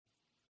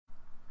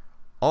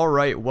All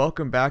right,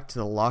 welcome back to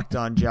the Locked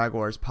On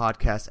Jaguars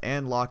podcast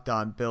and Locked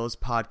On Bills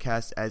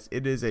podcast, as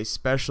it is a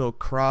special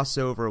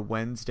crossover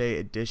Wednesday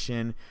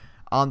edition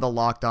on the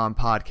Locked On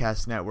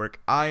Podcast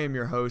Network. I am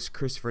your host,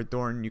 Christopher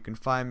Thornton. You can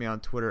find me on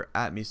Twitter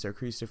at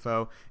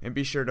MrChristofo, and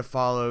be sure to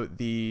follow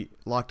the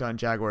Locked On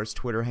Jaguars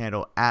Twitter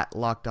handle at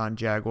Locked On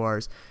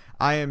Jaguars.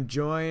 I am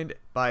joined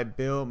by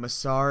Bill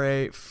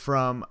Massare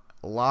from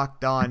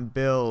Locked On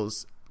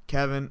Bills.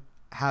 Kevin,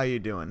 how you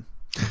doing?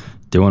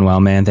 Doing well,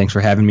 man. Thanks for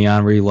having me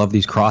on. We love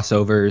these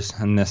crossovers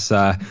and this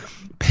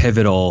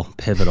pivotal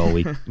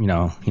week.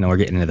 We're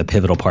getting into the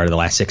pivotal part of the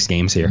last 6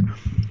 games here.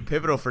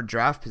 Pivotal for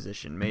draft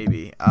position,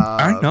 maybe.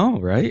 I know,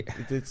 right?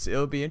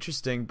 It'll be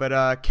interesting.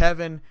 But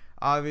Kevin,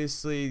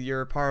 obviously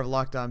you're a part of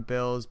Locked On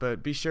Bills,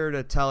 but be sure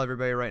to tell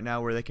everybody right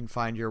now where they can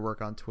find your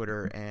work on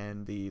Twitter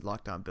and the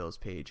Locked On Bills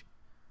page.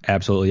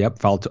 Absolutely, yep.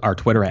 Follow our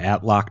Twitter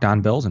at Locked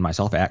On Bills and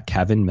myself at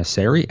Kevin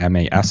Massare,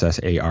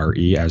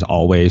 Massare. As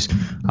always,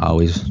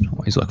 always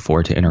look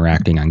forward to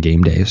interacting on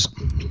game days.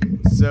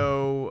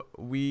 So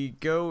we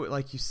go,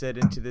 like you said,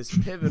 into this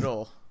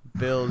pivotal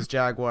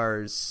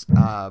Bills-Jaguars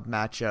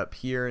matchup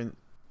here in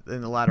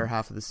the latter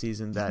half of the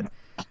season that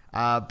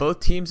both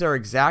teams are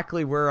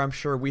exactly where I'm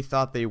sure we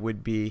thought they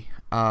would be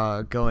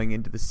going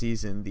into the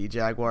season. The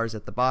Jaguars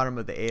at the bottom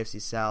of the AFC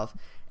South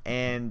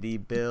and the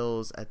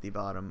Bills at the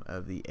bottom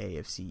of the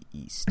AFC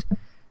East.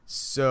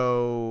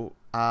 So,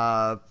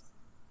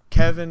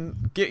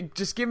 Kevin,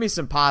 just give me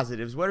some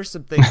positives. What are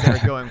some things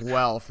that are going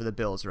well for the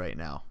Bills right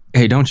now?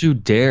 Hey, don't you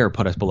dare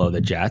put us below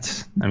the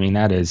Jets. I mean,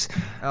 I'm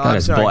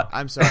sorry.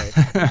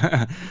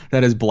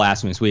 That is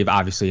blasphemous. We have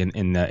obviously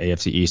in the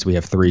AFC East, we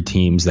have 3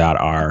 teams that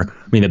are.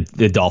 I mean,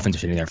 the Dolphins are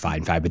sitting there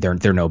 5-5,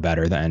 but they're no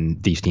better than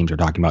these teams we're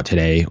talking about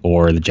today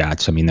or the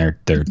Jets. I mean,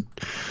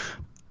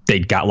 they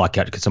got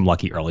some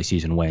lucky early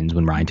season wins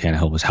when Ryan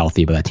Tannehill was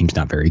healthy, but that team's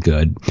not very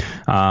good.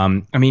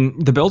 I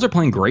mean, the Bills are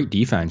playing great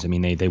defense. I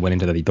mean, they went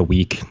into the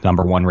week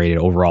number 1 rated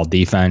overall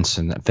defense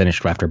and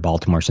finished after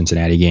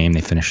Baltimore-Cincinnati game.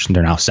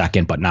 They're now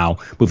second, but now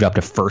moved up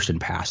to first in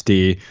pass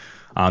D.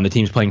 The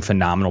team's playing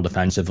phenomenal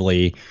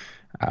defensively.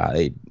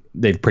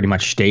 They've pretty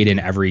much stayed in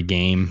every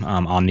game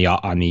on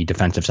the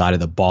defensive side of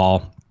the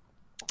ball.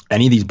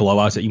 Any of these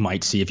blowouts that you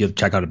might see if you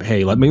check out, let's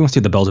see what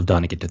the Bills have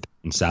done to get to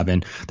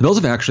 3-7. The Bills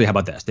have actually, how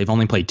about this? They've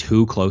only played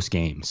 2 close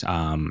games.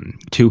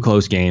 2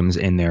 close games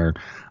in their,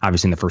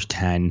 obviously in the first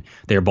 10.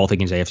 They were both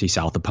against AFC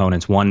South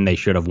opponents. One they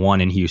should have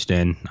won in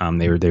Houston.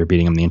 They were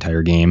beating them the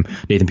entire game.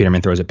 Nathan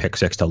Peterman throws a pick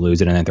 6 to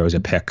lose it, and then throws a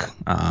pick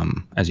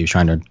as he was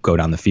trying to go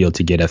down the field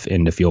to get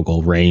into field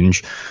goal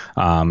range.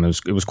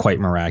 It was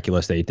quite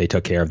miraculous. They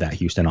took care of that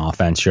Houston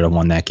offense. Should have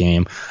won that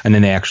game, and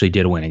then they actually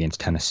did win against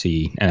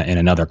Tennessee in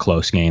another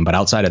close game. But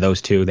outside of those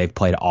 2, they've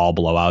played all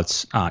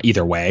blowouts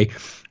either way.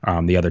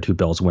 The other 2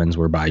 Bills wins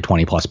were by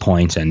 20 plus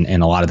points, and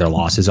a lot of their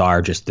losses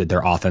are just that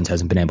their offense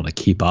hasn't been able to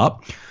keep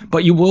up.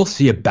 But you will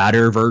see a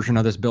better version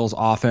of this Bills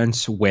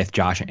offense with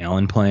Josh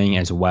Allen playing,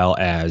 as well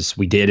as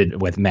we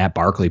did with Matt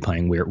Barkley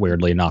playing.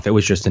 Weirdly enough, it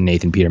was just a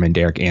Nathan Peterman,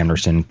 Derek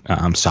Anderson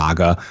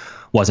saga.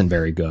 Wasn't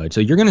very good.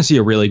 So you're going to see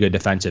a really good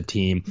defensive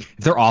team.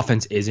 If their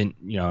offense isn't,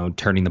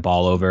 turning the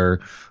ball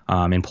over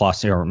in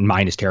plus or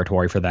minus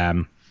territory for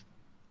them,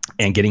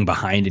 and getting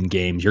behind in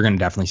games, you're going to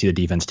definitely see the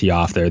defense tee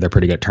off there. They're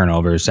pretty good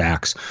turnovers,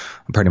 sacks,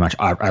 pretty much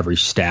every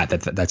stat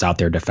that's out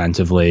there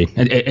defensively.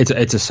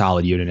 It's a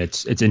solid unit.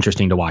 It's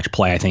interesting to watch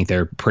play. I think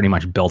they're pretty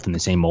much built in the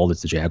same mold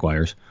as the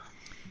Jaguars.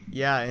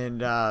 Yeah,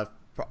 and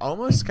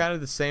almost kind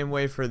of the same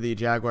way for the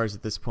Jaguars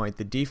at this point.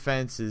 The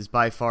defense is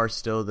by far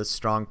still the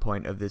strong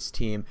point of this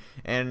team.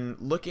 And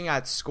looking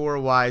at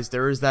score-wise,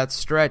 there was that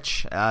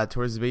stretch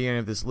towards the beginning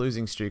of this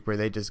losing streak where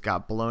they just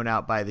got blown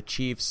out by the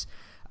Chiefs,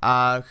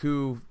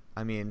 who,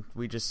 I mean,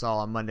 we just saw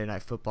on Monday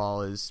Night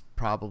Football is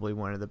probably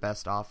one of the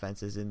best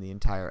offenses in the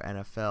entire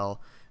NFL,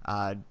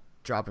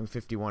 dropping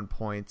 51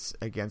 points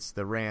against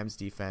the Rams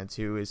defense,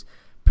 who is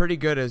pretty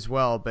good as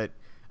well. But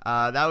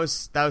that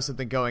was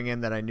something going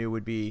in that I knew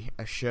would be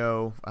a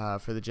show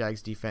for the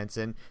Jags defense,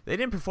 and they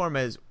didn't perform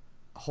as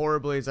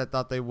horribly as I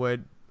thought they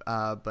would.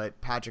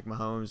 But Patrick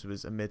Mahomes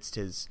was amidst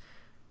his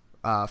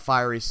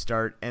fiery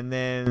start, and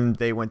then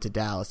they went to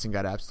Dallas and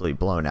got absolutely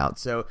blown out.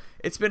 So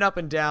it's been up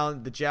and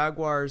down. The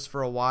Jaguars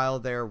for a while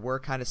there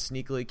were kind of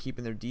sneakily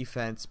keeping their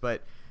defense,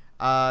 but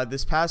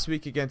this past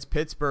week against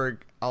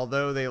Pittsburgh,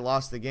 although they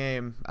lost the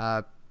game,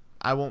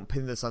 I won't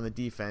pin this on the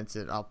defense,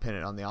 and I'll pin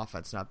it on the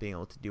offense not being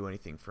able to do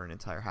anything for an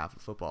entire half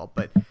of football.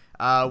 But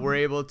we're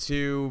able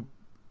to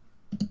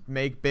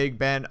make Big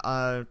Ben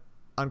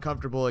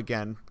uncomfortable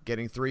again,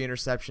 getting 3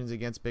 interceptions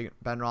against Ben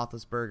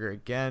Roethlisberger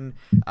again.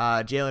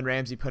 Jalen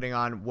Ramsey putting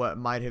on what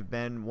might have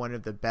been one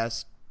of the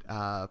best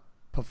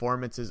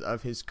performances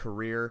of his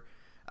career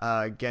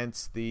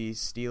against the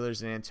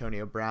Steelers and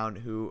Antonio Brown,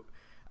 who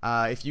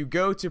if you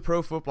go to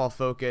Pro Football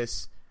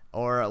Focus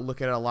or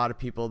look at a lot of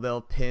people,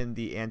 they'll pin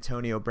the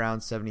Antonio Brown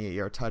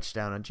 78-yard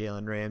touchdown on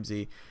Jalen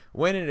Ramsey,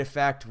 when in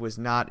effect was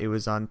not. It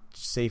was on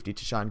safety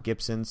to Sean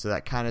Gibson, so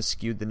that kind of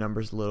skewed the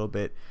numbers a little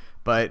bit.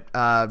 But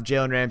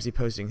Jalen Ramsey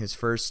posting his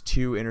first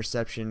 2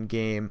 interception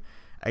game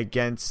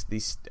against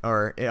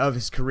of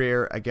his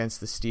career against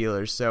the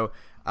Steelers. So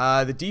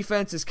the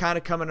defense is kind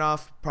of coming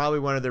off probably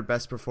one of their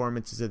best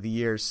performances of the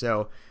year.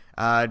 So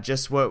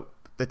just what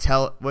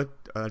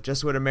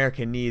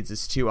America needs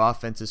is two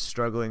offenses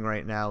struggling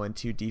right now and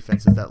two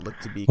defenses that look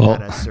to be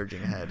kind of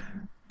surging ahead.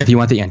 If you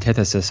want the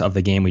antithesis of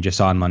the game we just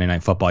saw on Monday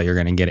Night Football, you're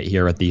going to get it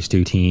here with these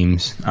two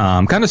teams.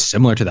 Kind of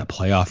similar to that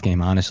playoff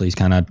game, honestly. It's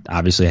kind of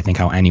obviously, I think,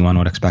 how anyone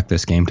would expect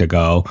this game to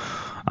go.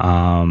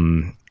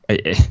 I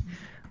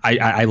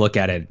look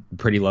at it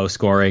pretty low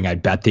scoring. I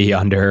bet the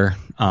under.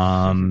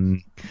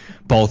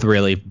 Both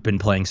really been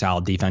playing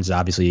solid defenses.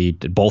 Obviously,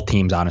 both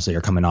teams honestly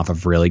are coming off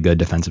of really good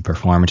defensive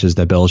performances.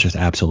 The Bills just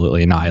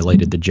absolutely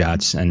annihilated the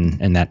Jets,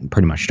 and that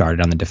pretty much started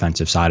on the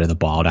defensive side of the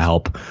ball to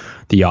help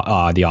the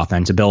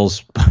offense. The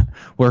Bills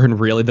were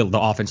really the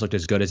offense looked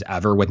as good as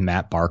ever with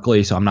Matt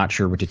Barkley, so I'm not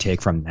sure what to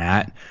take from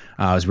that.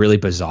 It was really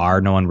bizarre.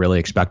 No one really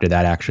expected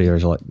that. Actually,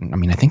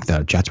 I think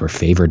the Jets were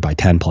favored by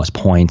 10 plus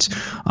points,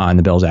 and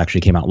the Bills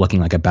actually came out looking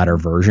like a better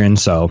version.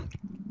 So.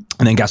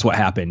 And then guess what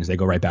happens? They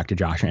go right back to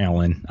Josh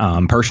Allen.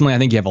 Personally, I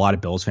think you have a lot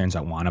of Bills fans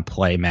that want to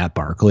play Matt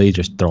Barkley.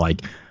 They're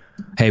like,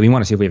 hey, we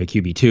want to see if we have a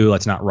QB2.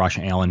 Let's not rush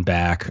Allen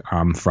back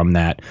from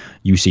that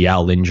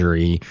UCL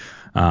injury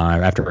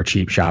after a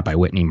cheap shot by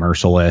Whitney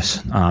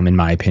Merciless. In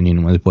my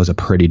opinion, was a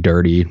pretty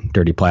dirty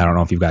play. I don't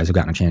know if you guys have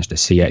gotten a chance to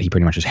see it. He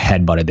pretty much just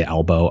headbutted the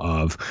elbow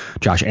of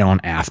Josh Allen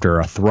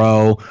after a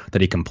throw that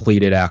he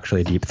completed,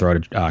 actually a deep throw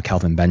to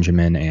Kelvin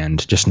Benjamin,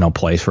 and just no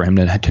place for him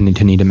to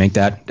need to make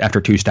that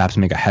after two steps,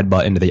 make a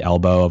headbutt into the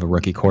elbow of a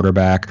rookie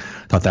quarterback.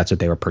 Thought that's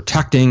what they were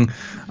protecting.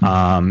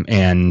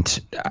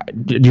 And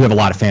you have a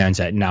lot of fans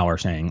that now are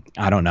saying,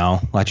 I don't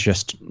know, let's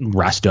just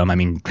rest him. I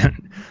mean,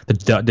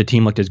 the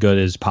team looked as good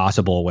as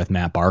possible with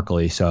Matt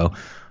Barkley. So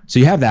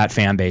you have that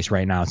fan base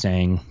right now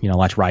saying,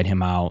 let's ride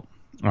him out.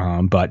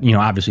 But,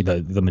 obviously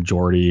the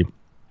majority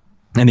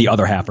and the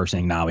other half are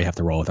saying, now we have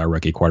to roll with our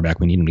rookie quarterback.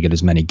 We need him to get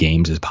as many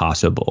games as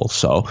possible.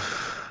 So,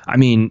 I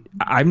mean,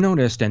 I've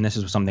noticed, and this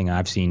is something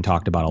I've seen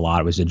talked about a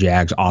lot, was the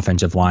Jags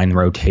offensive line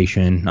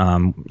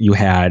rotation. You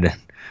had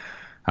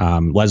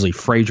Leslie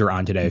Frazier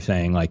on today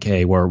saying like,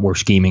 hey, we're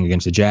scheming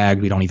against the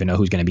Jags. We don't even know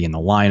who's going to be in the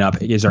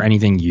lineup. Is there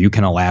anything you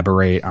can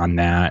elaborate on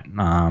that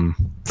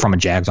from a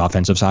Jags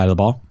offensive side of the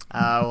ball?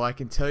 Well, I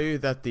can tell you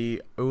that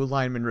the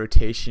O-lineman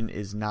rotation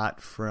is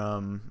not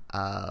from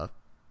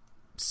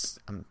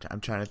I'm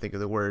trying to think of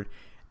the word.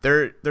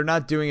 They're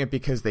not doing it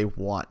because they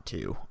want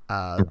to.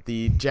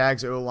 The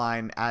Jags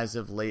O-line as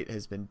of late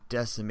has been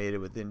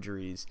decimated with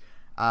injuries.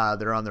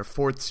 They're on their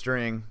fourth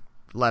string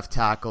left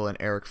tackle and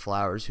Eric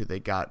Flowers, who they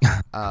got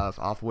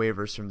off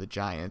waivers from the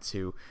Giants,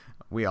 who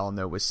we all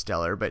know was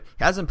stellar, but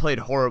he hasn't played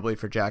horribly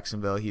for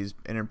Jacksonville. He's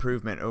an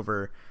improvement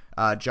over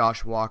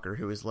Josh Walker,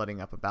 who is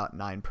letting up about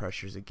 9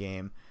 pressures a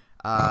game.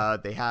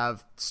 They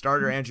have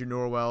starter Andrew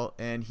Norwell,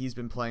 and he's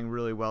been playing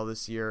really well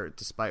this year,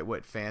 despite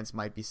what fans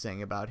might be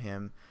saying about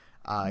him.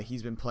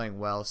 He's been playing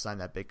well,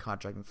 signed that big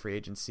contract in free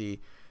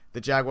agency.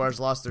 The Jaguars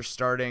lost their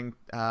starting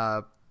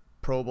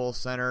Pro Bowl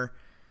center,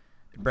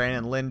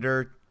 Brandon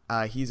Linder.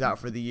 He's out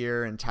for the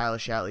year, and Tyler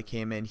Shatley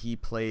came in. He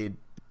played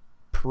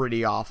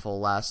pretty awful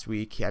last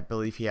week. I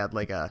believe he had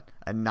like he had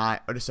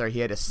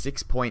a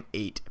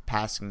 6.8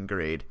 passing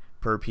grade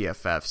per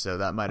PFF, so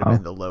that might have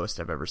been the lowest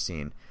I've ever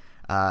seen.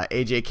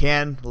 AJ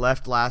Cann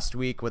left last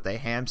week with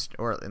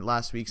in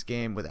last week's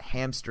game with a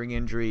hamstring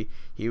injury.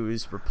 He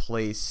was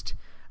replaced,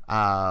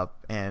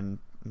 and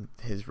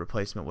his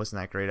replacement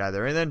wasn't that great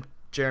either. And then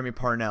Jeremy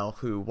Parnell,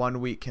 who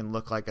 1 week can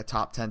look like a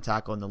top 10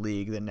 tackle in the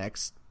league, the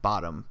next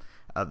bottom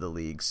of the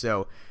league.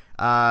 So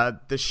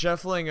the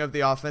shuffling of the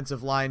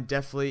offensive line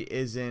definitely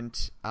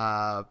isn't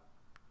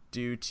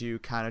due to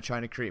kind of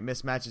trying to create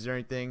mismatches or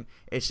anything.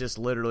 It's just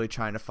literally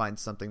trying to find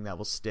something that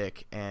will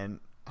stick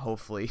and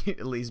hopefully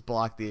at least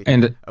block the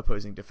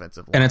opposing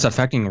defensive line. And it's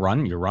affecting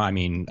run. You're right. I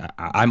mean,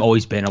 I've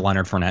always been a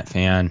Leonard Fournette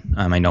fan.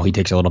 I know he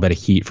takes a little bit of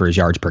heat for his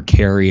yards per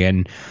carry.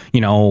 And,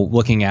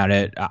 looking at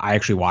it, I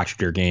actually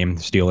watched your game.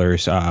 The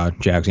Steelers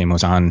Jags game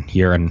was on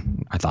here,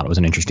 and I thought it was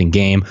an interesting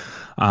game.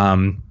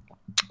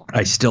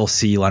 I still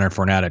see Leonard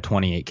Fournette at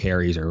 28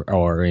 carries or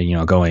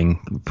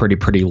going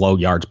pretty low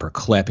yards per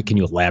clip. Can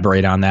you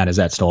elaborate on that? Is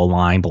that still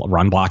a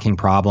run blocking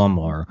problem,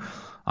 or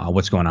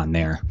what's going on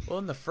there? Well,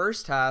 in the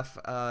first half,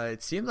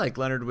 it seemed like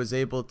Leonard was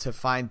able to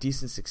find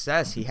decent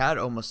success. He had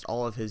almost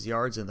all of his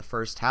yards in the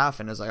first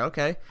half, and it was like,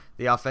 okay,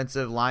 the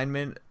offensive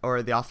line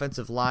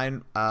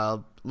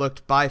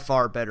looked by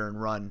far better in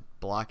run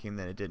blocking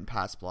than it did in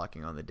pass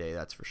blocking on the day,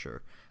 that's for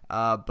sure.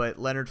 But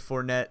Leonard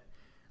Fournette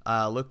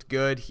looked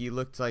good. He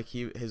looked like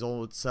his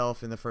old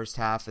self in the first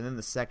half, and then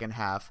the second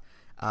half,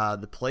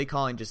 the play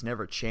calling just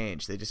never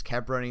changed. They just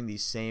kept running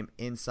these same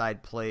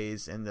inside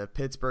plays, and the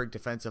Pittsburgh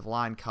defensive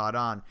line caught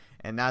on,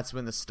 and that's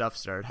when the stuff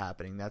started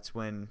happening. That's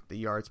when the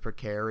yards per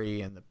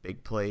carry and the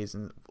big plays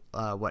and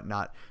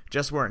whatnot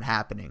just weren't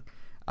happening.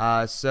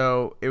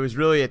 So it was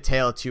really a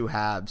tale of two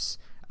halves.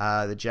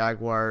 The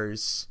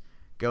Jaguars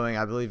going,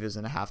 I believe it was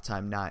in a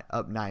halftime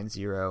up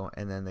 9-0,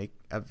 and then they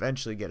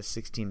eventually get a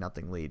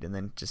 16-0 lead, and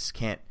then just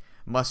can't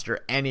muster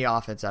any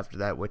offense after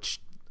that,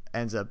 which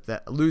ends up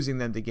losing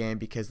them the game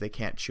because they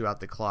can't chew out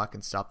the clock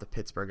and stop the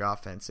Pittsburgh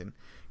offense and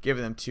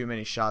giving them too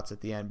many shots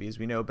at the end, because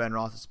we know Ben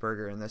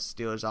Roethlisberger and the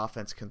Steelers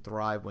offense can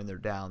thrive when they're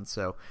down.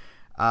 So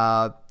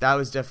that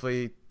was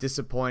definitely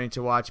disappointing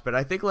to watch, but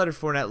I think Leonard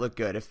Fournette looked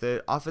good. If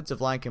the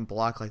offensive line can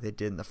block like they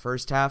did in the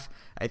first half,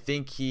 I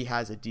think he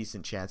has a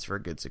decent chance for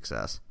a good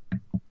success.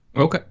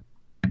 Okay.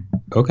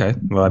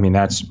 Well, I mean,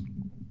 that's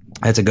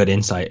a good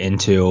insight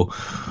into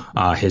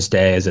his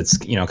day, as it's,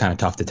 kind of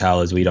tough to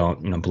tell as we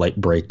don't,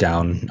 break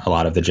down a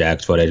lot of the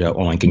Jags footage.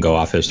 Only can go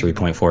off his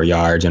 3.4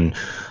 yards. And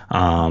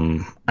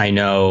I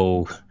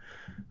know,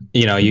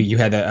 you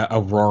had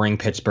a roaring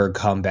Pittsburgh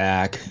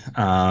comeback.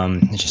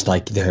 It's just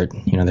like they're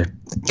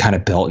kind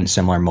of built in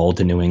similar mold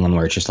to New England,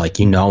 where it's just like,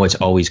 it's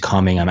always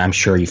coming. I'm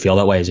sure you feel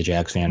that way as a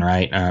Jags fan,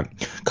 right?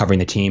 Covering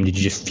the team, did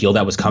you just feel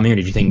that was coming, or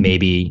did you think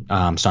maybe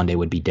Sunday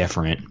would be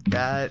different?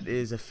 That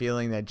is a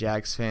feeling that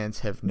Jags fans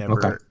have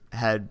never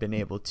had been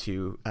able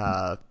to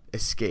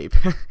escape.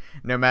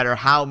 No matter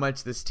how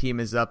much this team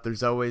is up,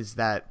 there's always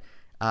that,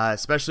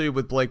 especially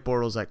with Blake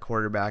Bortles at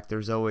quarterback,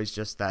 there's always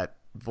just that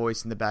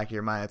voice in the back of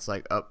your mind. It's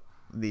like,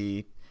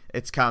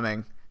 it's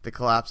coming, the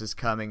collapse is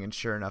coming, and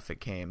sure enough, it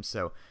came.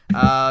 So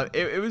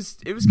it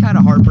was kind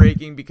of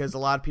heartbreaking, because a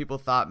lot of people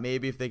thought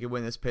maybe if they could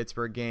win this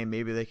Pittsburgh game,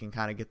 maybe they can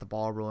kind of get the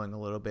ball rolling a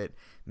little bit,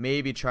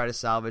 maybe try to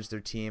salvage their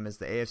team, as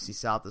the AFC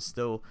South is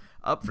still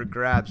up for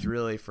grabs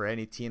really for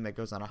any team that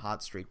goes on a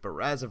hot streak. But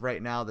as of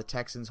right now, the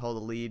Texans hold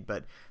the lead,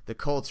 but the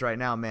Colts right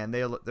now, man,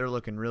 they're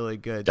looking really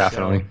good.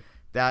 Definitely. So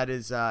that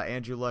is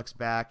Andrew Luck's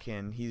back,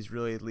 and he's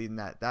really leading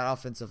that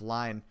offensive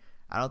line.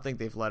 I don't think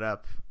they've let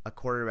up a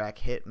quarterback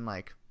hit in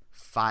like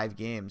 5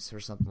 games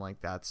or something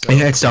like that. So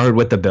it started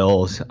with the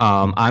Bills.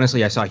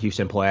 Honestly, I saw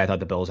Houston play. I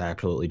thought the Bills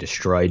absolutely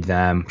destroyed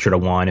them. Should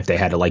have won if they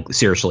had to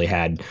seriously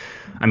had,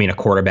 a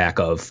quarterback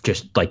of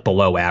just like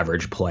below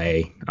average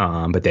play.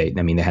 But they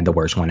had the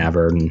worst one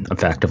ever and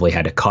effectively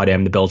had to cut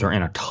him. The Bills were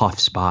in a tough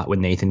spot with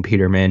Nathan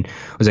Peterman.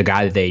 It was a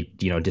guy that they,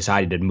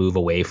 decided to move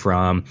away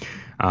from.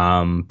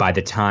 By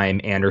the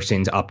time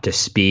Anderson's up to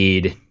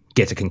speed,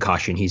 gets a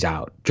concussion, he's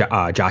out.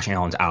 Josh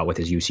Allen's out with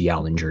his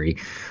UCL injury.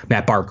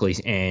 Matt Barkley's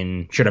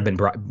in. Should have been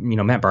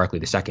Matt Barkley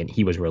the second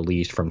he was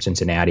released from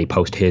Cincinnati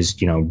post his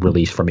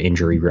release from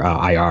injury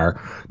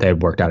IR. They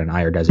had worked out an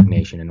IR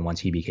designation, and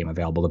once he became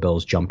available, the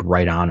Bills jumped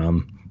right on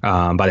him.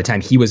 By the time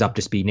he was up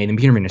to speed, Nathan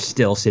Peterman is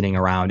still sitting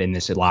around in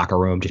this locker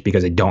room just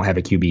because they don't have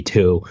a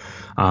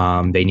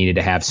QB2. They needed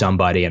to have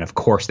somebody, and of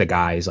course the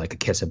guy is like a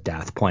kiss of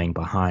death playing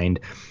behind.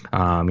 It's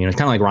kind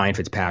of like Ryan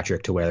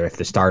Fitzpatrick, to where if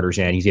the starter's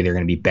in, he's either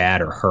going to be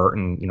bad or hurt,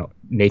 and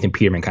Nathan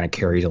Peterman kind of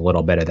carries a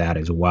little bit of that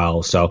as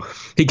well. So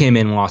he came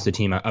in and lost the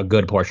team a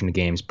good portion of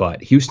games,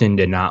 but Houston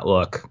did not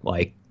look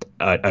like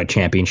a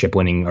championship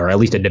winning, or at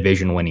least a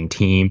division winning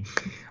team.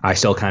 I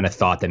still kind of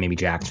thought that maybe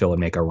Jacksonville would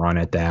make a run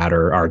at that,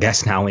 or I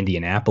guess now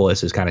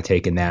Indianapolis has kind of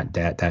taken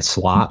that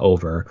slot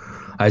over.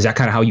 Is that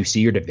kind of how you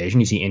see your division?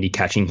 You see Indy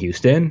catching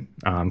Houston?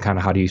 Kind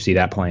of how do you see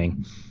that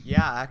playing?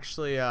 Yeah,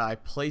 actually, I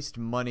placed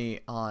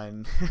money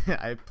on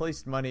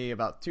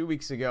about 2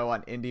 weeks ago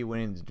on Indy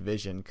winning the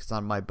division, because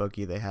on my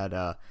bookie they had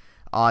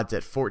odds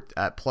at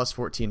plus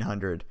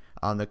 1,400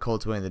 on the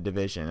Colts winning the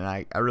division, and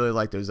I really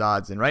like those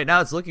odds. And right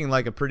now it's looking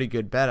like a pretty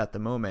good bet at the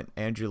moment.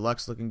 Andrew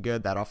Luck's looking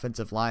good. That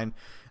offensive line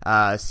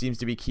seems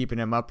to be keeping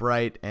him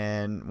upright,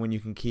 and when you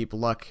can keep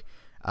Luck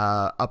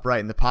upright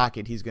in the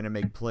pocket, he's going to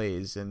make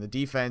plays. And the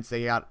defense,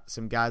 they got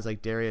some guys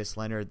like Darius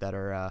Leonard that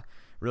are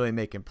really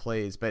making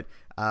plays. But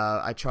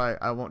I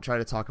won't try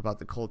to talk about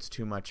the Colts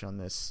too much on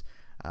this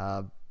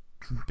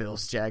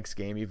Bills-Jags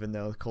game, even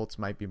though the Colts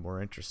might be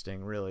more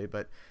interesting, really.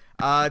 But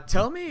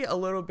tell me a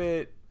little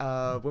bit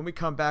when we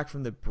come back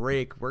from the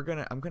break.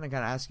 I'm gonna kind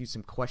of ask you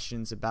some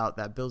questions about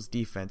that Bills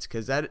defense,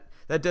 because that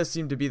does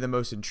seem to be the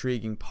most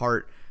intriguing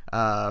part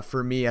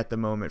for me at the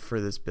moment for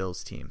this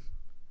Bills team.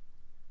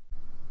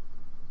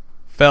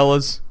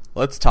 Fellas,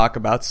 let's talk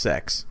about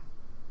sex.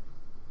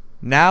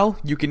 Now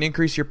you can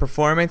increase your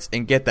performance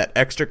and get that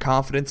extra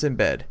confidence in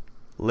bed.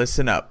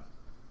 Listen up.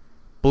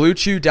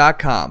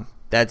 BlueChew.com.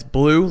 That's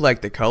blue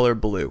like the color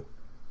blue.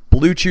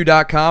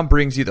 BlueChew.com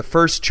brings you the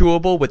first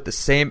chewable with the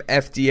same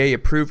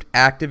FDA-approved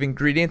active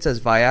ingredients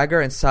as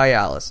Viagra and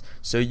Cialis,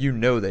 so you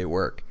know they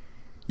work.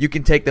 You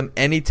can take them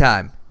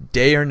anytime,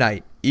 day or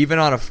night, even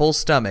on a full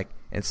stomach,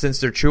 and since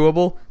they're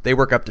chewable, they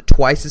work up to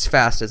twice as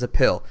fast as a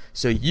pill,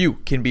 so you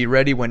can be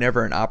ready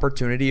whenever an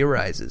opportunity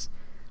arises.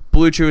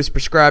 Blue Chew is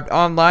prescribed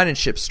online and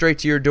shipped straight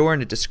to your door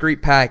in a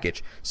discreet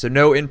package, so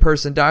no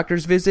in-person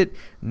doctor's visit,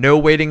 no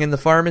waiting in the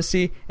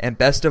pharmacy, and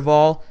best of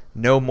all,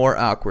 no more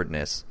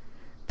awkwardness.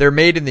 They're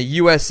made in the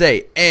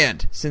USA,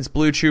 and since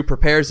Blue Chew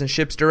prepares and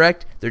ships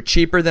direct, they're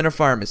cheaper than a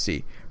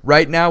pharmacy.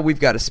 Right now, we've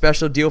got a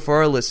special deal for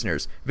our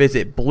listeners.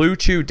 Visit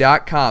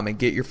BlueChew.com and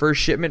get your first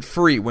shipment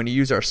free when you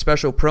use our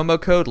special promo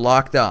code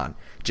LOCKEDON.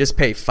 Just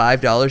pay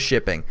 $5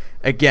 shipping.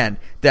 Again,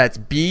 that's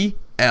BLUE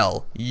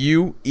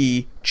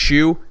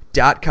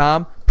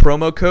Chew.com,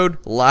 promo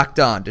code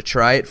LOCKEDON to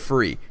try it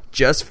free.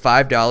 Just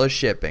 $5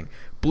 shipping.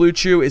 Blue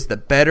Chew is the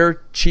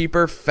better,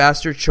 cheaper,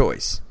 faster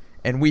choice.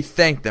 And we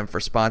thank them for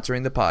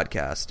sponsoring the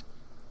podcast.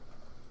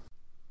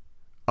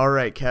 All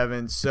right,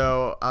 Kevin.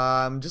 So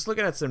just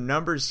looking at some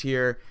numbers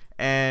here,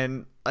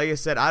 and like I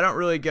said, I don't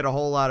really get a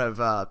whole lot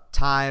of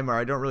time, or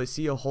I don't really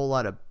see a whole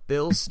lot of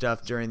Bills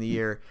stuff during the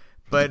year.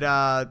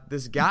 But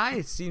this guy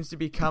seems to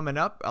be coming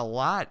up a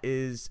lot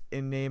is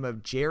in name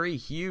of Jerry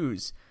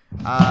Hughes.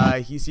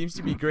 He seems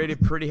to be graded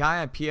pretty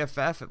high on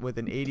PFF with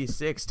an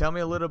 86. Tell me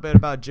a little bit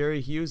about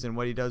Jerry Hughes and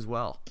what he does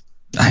well.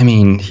 I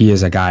mean, he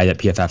is a guy that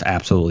PFF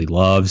absolutely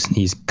loves.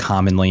 He's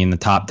commonly in the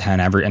top 10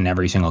 in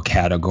every single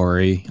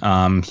category.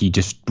 He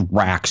just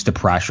racks the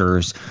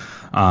pressures.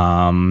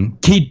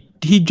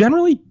 He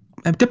generally,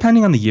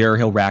 depending on the year,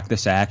 he'll rack the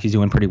sacks. He's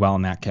doing pretty well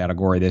in that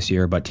category this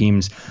year. But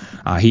teams,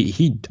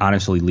 he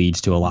honestly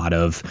leads to a lot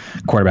of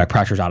quarterback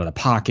pressures out of the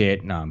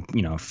pocket,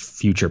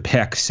 future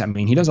picks. I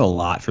mean, he does a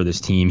lot for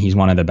this team. He's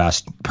one of the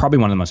best, probably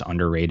one of the most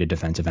underrated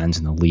defensive ends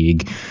in the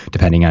league,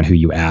 depending on who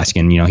you ask.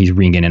 And, he's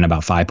ringing in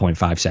about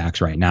 5.5 sacks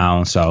right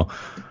now. So,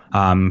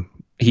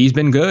 he's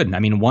been good. I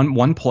mean,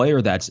 one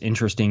player that's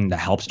interesting that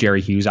helps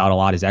Jerry Hughes out a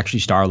lot is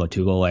actually Star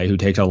Lotulelei, who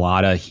takes a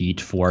lot of heat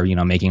for,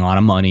 making a lot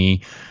of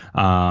money,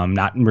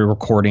 not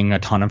recording a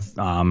ton of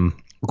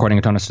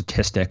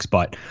statistics,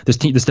 but this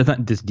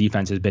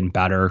defense has been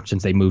better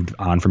since they moved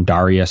on from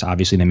Darius.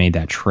 Obviously, they made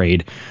that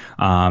trade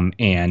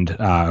and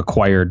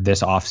acquired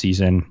this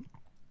offseason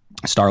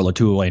Star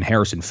Lotulelei and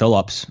Harrison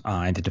Phillips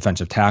in the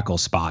defensive tackle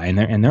spot,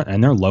 and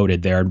they're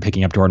loaded there,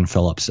 picking up Jordan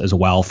Phillips as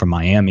well from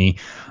Miami.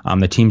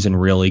 The team's in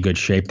really good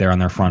shape there on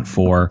their front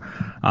four.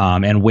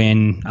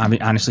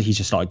 Honestly, he's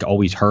just like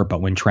always hurt,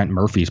 but when Trent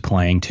Murphy's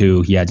playing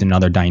too, he adds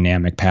another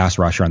dynamic pass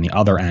rusher on the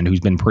other end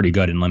who's been pretty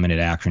good in limited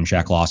action.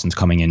 Shaq Lawson's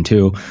coming in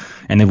too,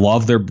 and they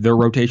love their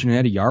rotation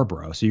ahead of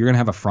Yarbrough. So you're gonna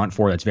have a front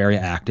four that's very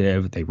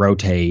active. They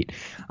rotate,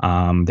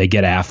 they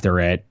get after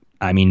it.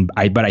 I mean,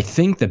 I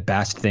think the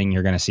best thing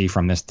you're going to see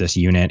from this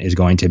unit is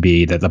going to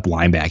be the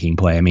linebacking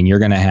play. I mean, you're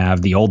going to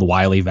have the old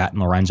wily vet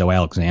Lorenzo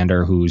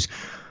Alexander, who's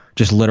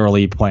just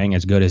literally playing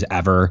as good as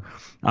ever.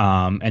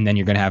 And then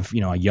you're going to have,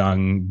 a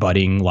young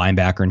budding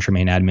linebacker in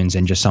Tremaine Edmonds,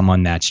 and just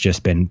someone that's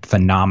just been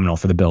phenomenal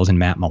for the Bills, and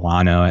Matt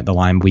Milano at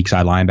the weak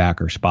side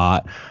linebacker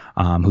spot,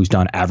 who's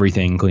done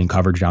everything, including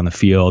coverage down the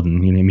field.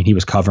 And, he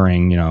was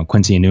covering,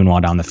 Quincy Enunwa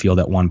down the field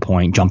at one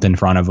point, jumped in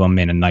front of him,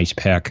 made a nice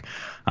pick.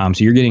 So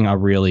you're getting a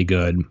really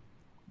good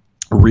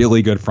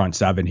front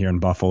seven here in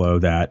Buffalo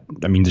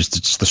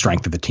just the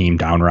strength of the team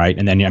downright.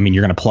 And then,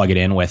 you're going to plug it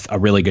in with a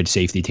really good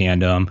safety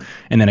tandem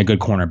and then a good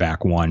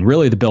cornerback one.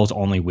 Really, the Bills'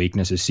 only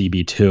weakness is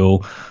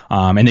CB2.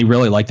 And they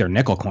really like their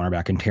nickel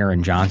cornerback in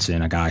Taron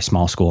Johnson, a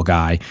small school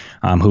guy,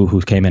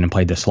 who came in and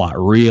played the slot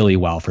really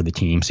well for the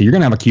team. So you're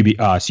going to have a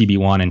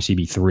CB1 and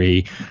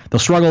CB3. They'll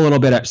struggle a little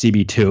bit at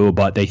CB2,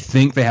 but they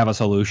think they have a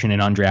solution,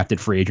 an undrafted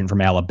free agent from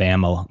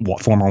Alabama,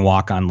 former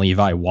walk-on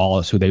Levi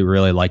Wallace, who they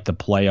really like the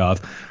play of.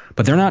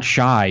 But they're not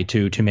shy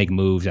to make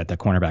moves at the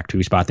cornerback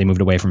 2 spot. They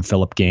moved away from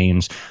Phillip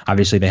Gaines.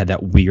 Obviously, they had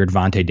that weird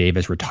Vontae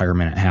Davis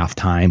retirement at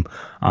halftime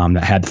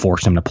that had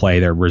forced them to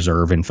play their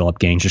reserve, and Phillip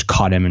Gaines just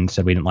caught him and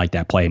said we didn't like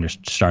that play and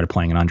just started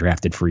playing an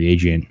undrafted free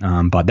agent.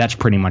 But that's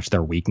pretty much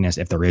their weakness,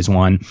 if there is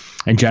one.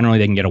 And generally,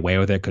 they can get away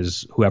with it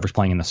because whoever's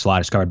playing in the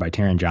slot is covered by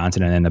Taron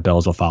Johnson, and then the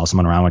Bills will follow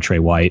someone around with Trey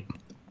White.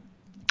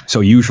 So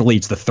usually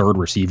it's the third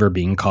receiver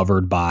being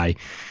covered by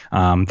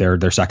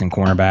their second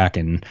cornerback,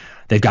 and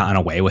they've gotten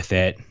away with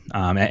it.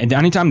 And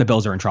anytime the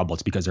Bills are in trouble,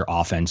 it's because their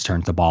offense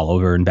turns the ball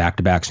over in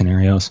back-to-back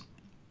scenarios.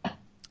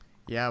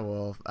 Yeah,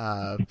 well,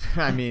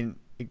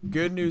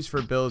 good news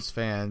for Bills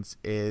fans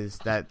is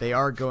that they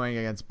are going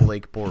against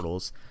Blake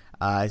Bortles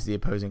as the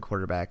opposing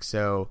quarterback.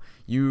 So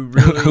you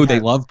really they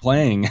loved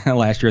playing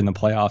last year in the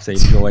playoffs.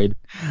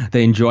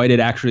 They enjoyed it.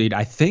 Actually,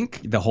 I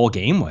think the whole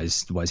game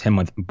was him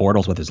with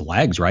Bortles with his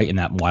legs, right, in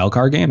that wild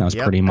card game. That was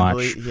pretty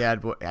much.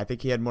 I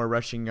think he had more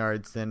rushing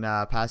yards than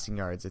passing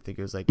yards. I think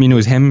it was like. It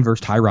was him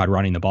versus Tyrod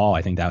running the ball.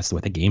 I think that's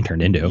what the game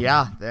turned into.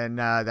 Yeah, and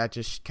that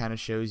just kind of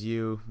shows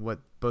you what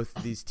both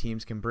of these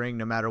teams can bring,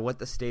 no matter what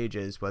the stage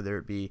is, whether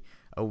it be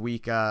a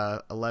Week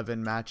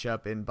 11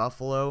 matchup in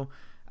Buffalo.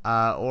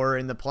 Or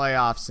in the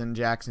playoffs in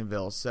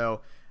Jacksonville.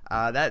 So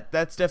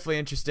that's definitely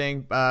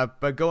interesting.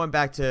 But going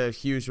back to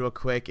Hughes real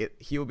quick,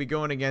 he will be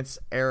going against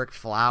Eric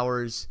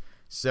Flowers.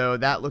 So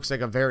that looks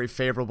like a very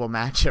favorable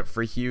matchup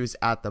for Hughes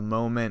at the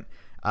moment.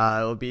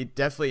 It'll be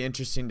definitely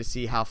interesting to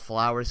see how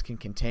Flowers can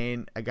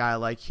contain a guy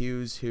like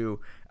Hughes,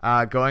 who,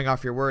 going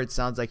off your words,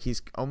 sounds like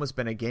he's almost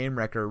been a game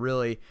wrecker,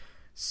 really.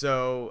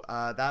 So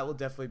that will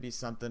definitely be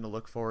something to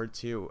look forward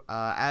to.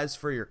 As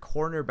for your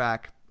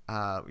cornerback,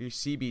 your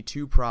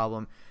CB2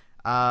 problem,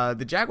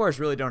 the Jaguars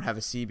really don't have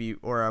a CB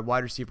or a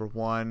wide receiver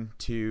 1,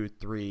 2,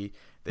 3.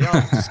 They all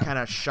just kind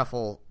of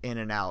shuffle in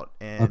and out,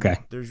 and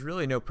there's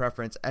really no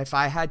preference. If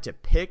I had to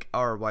pick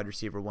our wide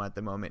receiver 1 at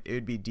the moment, it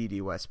would be D.D.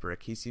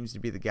 Westbrook. He seems to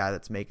be the guy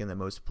that's making the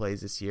most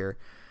plays this year.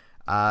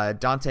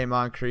 Dante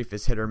Moncrief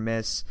is hit or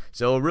miss,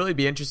 so it'll really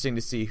be interesting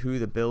to see who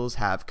the Bills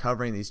have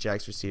covering these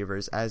Jags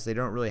receivers, as they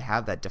don't really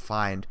have that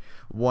defined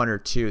one or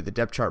two. The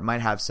depth chart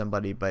might have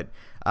somebody, but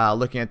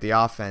looking at the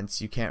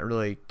offense, you can't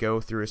really go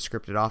through a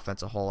scripted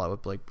offense a whole lot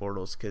with Blake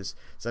Bortles, because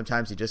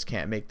sometimes you just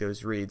can't make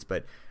those reads.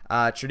 But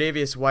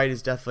Tre'Davious White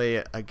is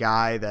definitely a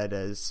guy that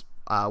is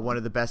one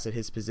of the best at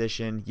his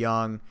position,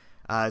 young.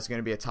 Is going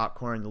to be a top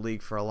corner in the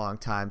league for a long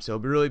time. So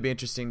it'll really be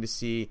interesting to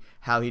see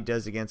how he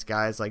does against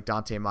guys like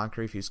Dante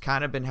Moncrief, who's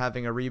kind of been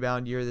having a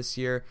rebound year this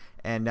year,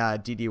 and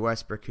D.D.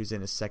 Westbrook, who's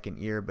in his second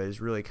year, but is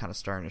really kind of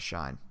starting to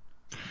shine.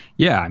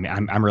 Yeah, I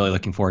mean, I'm really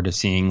looking forward to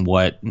seeing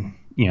what,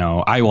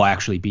 I will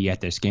actually be at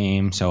this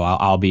game. So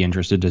I'll be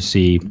interested to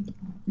see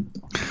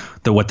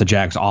what the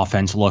Jags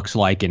offense looks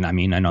like. And I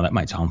mean, I know that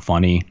might sound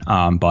funny,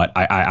 but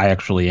I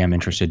actually am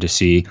interested to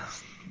see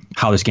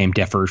how this game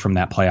differs from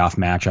that playoff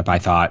matchup. I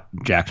thought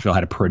Jacksonville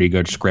had a pretty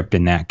good script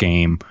in that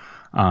game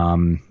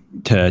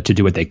to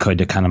do what they could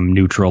to kind of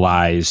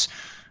neutralize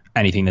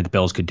anything that the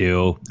Bills could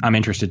do. I'm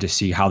interested to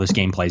see how this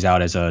game plays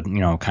out as a,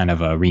 kind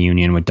of a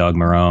reunion with Doug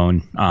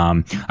Marrone.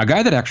 A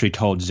guy that actually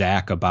told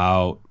Zach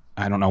about,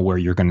 I don't know where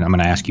I'm going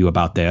to ask you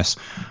about this.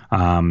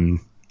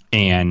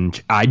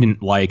 And I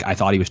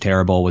thought he was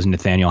terrible, was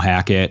Nathaniel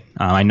Hackett.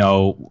 I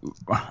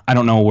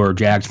don't know where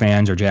Jags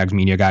fans or Jags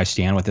media guys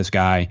stand with this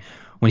guy.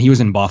 When he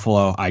was in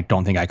Buffalo, I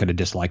don't think I could have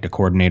disliked a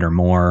coordinator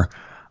more.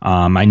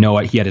 I know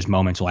he had his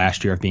moments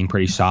last year of being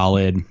pretty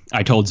solid.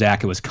 I told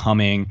Zach it was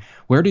coming.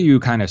 Where do you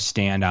kind of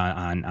stand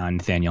on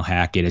Nathaniel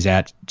Hackett? Is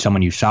that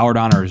someone you soured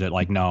on, or is it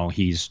like, no,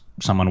 he's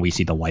someone we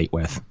see the light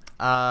with?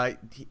 I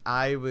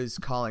was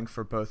calling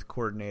for both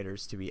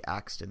coordinators to be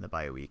axed in the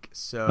bye week.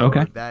 So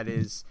okay. That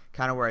is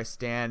kind of where I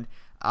stand.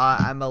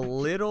 I've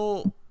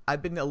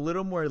been a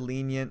little more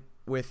lenient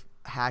with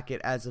Hackett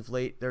as of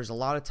late. There's a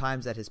lot of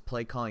times that his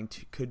play calling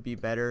could be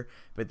better,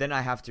 but then I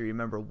have to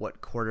remember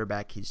what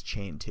quarterback he's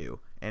chained to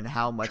and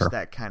how much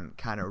that can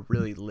kind of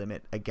really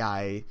limit a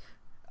guy,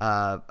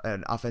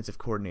 an offensive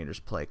coordinator's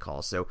play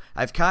call. So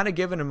I've kind of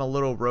given him a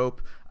little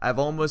rope. I've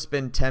almost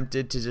been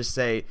tempted to just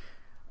say,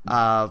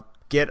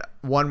 get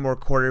one more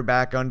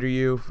quarterback under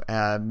you.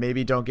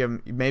 Maybe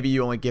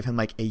you only give him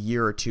like a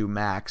year or two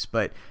max,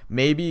 but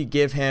maybe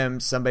give him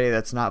somebody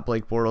that's not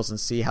Blake Bortles and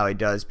see how he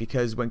does.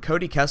 Because when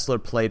Cody Kessler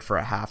played for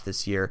a half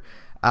this year,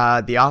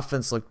 the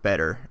offense looked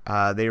better.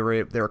 They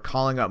were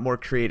calling up more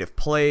creative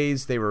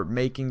plays. They were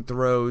making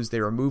throws.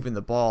 They were moving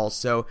the ball.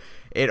 So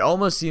it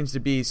almost seems to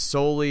be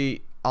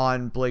solely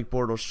on Blake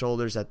Bortles'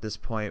 shoulders at this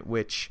point,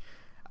 which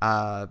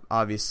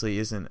obviously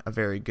isn't a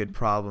very good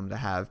problem to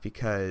have,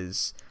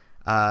 because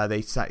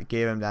they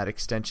gave him that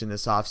extension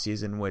this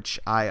offseason, which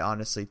I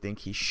honestly think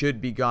he should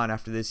be gone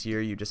after this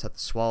year. You just have to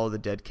swallow the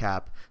dead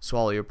cap,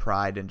 swallow your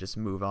pride, and just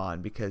move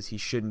on, because he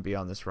shouldn't be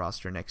on this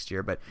roster next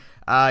year. But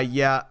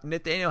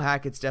Nathaniel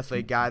Hackett's definitely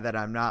a guy that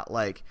I'm not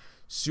like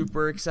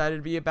super excited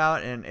to be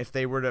about, and if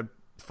they were to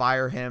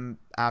fire him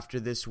after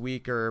this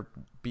week or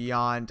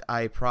beyond,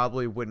 I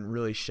probably wouldn't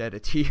really shed a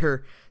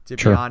tear, to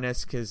be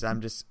honest, because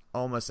I'm just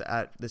almost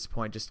at this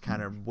point just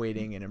kind of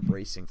waiting and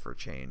embracing for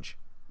change.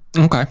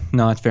 Okay.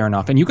 No, that's fair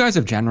enough. And you guys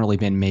have generally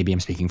been, maybe I'm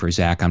speaking for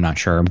Zach, I'm not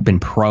sure, been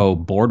pro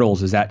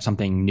Bortles. Is that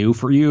something new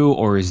for you,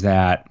 or is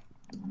that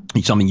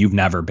something you've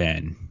never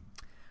been?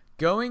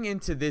 Going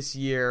into this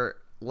year,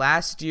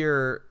 last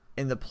year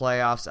in the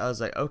playoffs, I was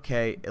like,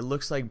 okay, it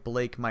looks like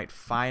Blake might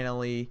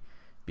finally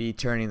be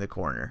turning the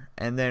corner.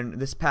 And then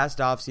this past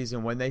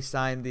offseason, when they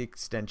signed the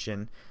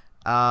extension,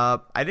 I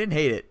didn't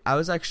hate it. I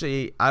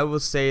will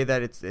say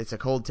that it's a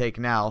cold take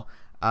now.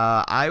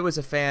 I was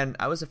a fan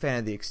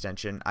of the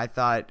extension. I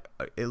thought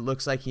it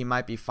looks like he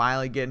might be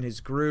finally getting his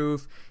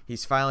groove.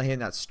 He's finally hitting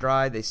that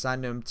stride. They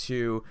signed him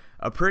to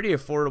a pretty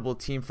affordable,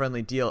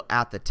 team-friendly deal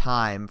at the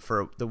time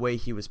for the way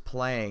he was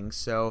playing.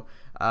 So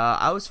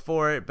I was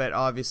for it, but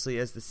obviously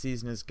as the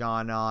season has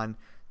gone on,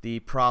 the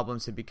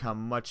problems have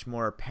become much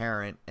more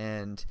apparent,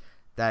 and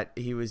that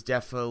he was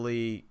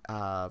definitely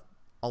a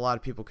lot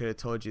of people could have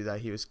told you that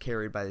he was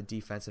carried by the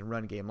defense and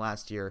run game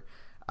last year.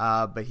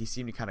 But he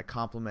seemed to kind of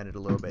complement it a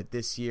little bit.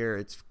 This year,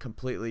 it's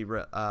completely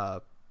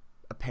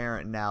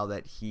apparent now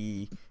that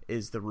he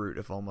is the root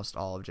of almost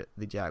all of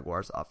the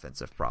Jaguars'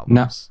 offensive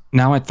problems.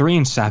 Now at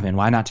 3-7,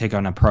 why not take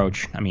an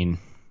approach? I mean,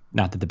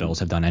 not that the Bills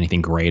have done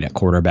anything great at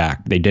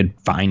quarterback. They did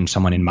find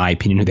someone, in my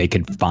opinion, who they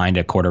could find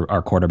a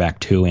quarterback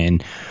two in.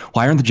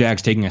 Why aren't the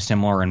Jags taking a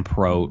similar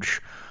approach,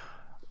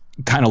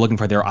 kind of looking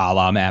for their a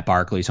la Matt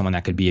Barkley, someone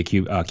that could be a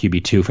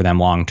QB2 for them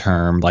long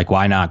term? Like,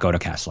 why not go to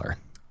Kessler?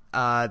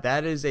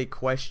 That is a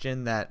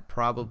question that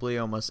probably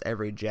almost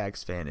every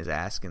Jags fan is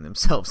asking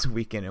themselves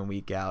week in and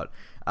week out.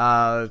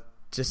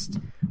 Just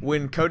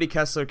when Cody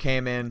Kessler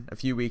came in a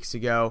few weeks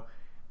ago,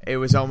 it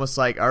was almost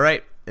like, all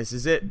right, this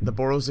is it. The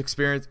Bortles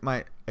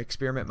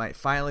experiment might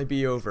finally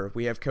be over.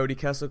 We have Cody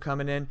Kessler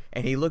coming in,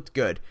 and he looked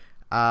good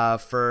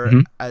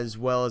as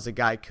well as a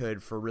guy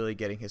could for really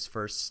getting his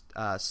first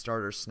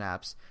starter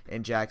snaps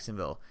in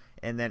Jacksonville.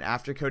 And then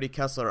after Cody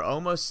Kessler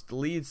almost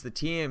leads the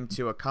team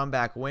to a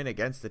comeback win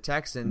against the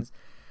Texans,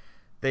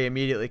 they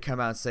immediately come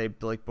out and say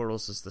Blake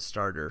Bortles is the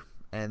starter.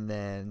 and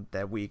then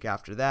the week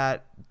after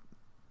that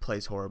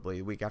plays horribly.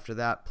 The week after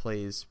that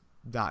plays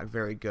not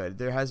very good.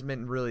 There hasn't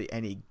been really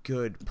any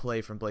good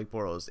play from Blake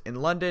Bortles. In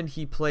London,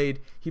 he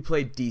played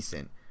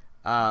decent.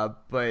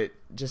 But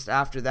just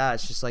after that,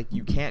 it's just like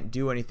you can't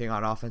do anything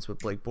on offense with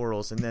Blake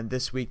Bortles. And then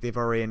this week they've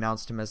already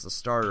announced him as the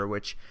starter,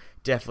 which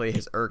definitely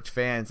has irked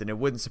fans. And it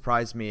wouldn't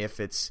surprise me if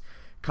it's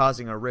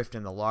causing a rift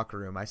in the locker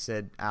room. I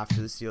said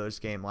after the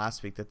Steelers game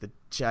last week that the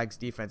Jags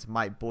defense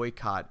might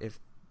boycott if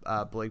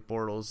Blake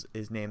Bortles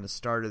is named the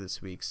starter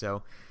this week.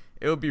 So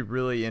it would be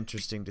really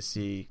interesting to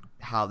see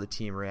how the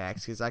team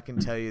reacts, because I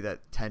can tell you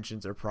that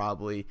tensions are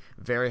probably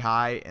very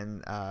high,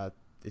 and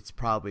it's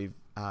probably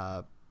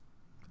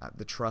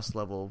the trust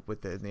level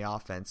within the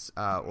offense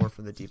or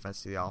from the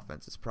defense to the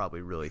offense is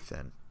probably really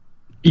thin.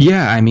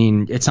 Yeah, I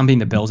mean, it's something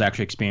the Bills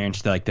actually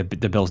experienced. Like the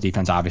Bills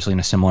defense, obviously in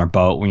a similar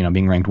boat,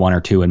 being ranked 1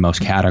 or 2 in most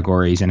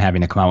categories and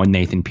having to come out with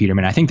Nathan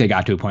Peterman. I think they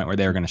got to a point where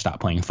they were going to stop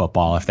playing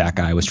football if that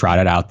guy was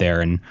trotted out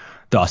there, and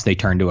thus they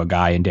turned to a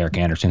guy in Derek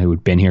Anderson who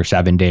had been here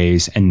 7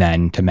 days, and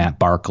then to Matt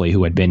Barkley,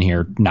 who had been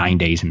here 9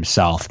 days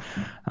himself.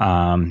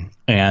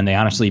 And they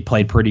honestly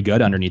played pretty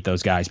good underneath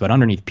those guys. But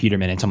underneath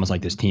Peterman, it's almost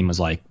like this team was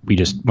like, we're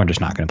just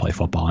not going to play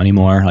football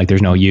anymore. Like,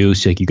 there's no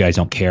use. Like, you guys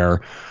don't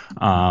care.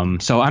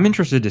 So I'm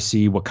interested to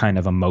see what kind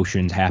of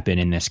emotions happen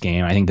in this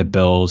game. I think the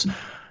Bills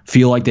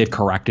feel like they've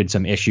corrected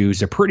some issues.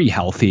 They're pretty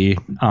healthy,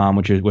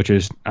 which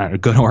is a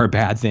good or a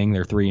bad thing.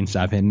 They're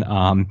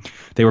 3-7.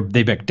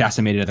 They've been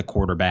decimated at the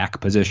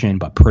quarterback position,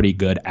 but pretty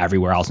good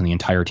everywhere else in the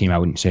entire team. I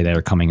wouldn't say they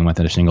were coming in with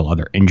a single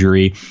other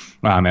injury,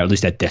 at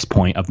least at this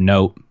point of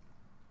note.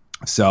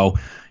 So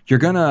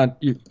it's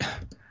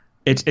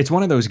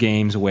one of those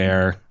games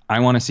where I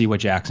want to see what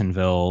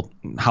Jacksonville,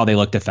 how they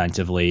look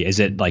defensively.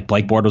 Is it like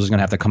Blake Bortles is going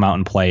to have to come out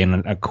and play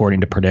in,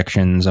 according to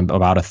predictions,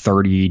 about a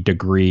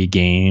 30-degree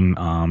game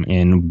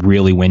in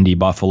really windy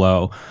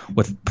Buffalo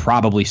with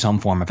probably some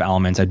form of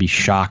elements? I'd be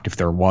shocked if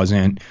there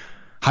wasn't.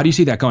 How do you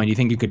see that going? Do you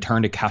think you could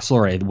turn to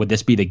Kessler? Would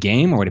this be the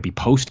game, or would it be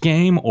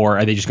post-game, or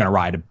are they just going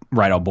to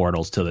ride out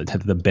Bortles to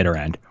the bitter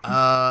end?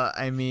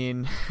 I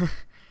mean,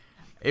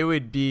 it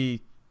would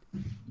be,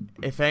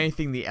 if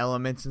anything, the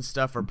elements and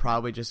stuff are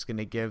probably just going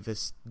to give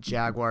this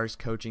Jaguars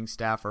coaching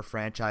staff or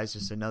franchise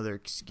just another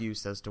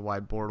excuse as to why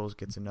Bortles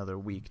gets another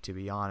week, to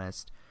be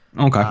honest.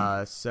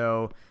 Okay.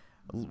 So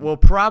we'll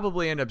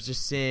probably end up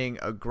just seeing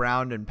a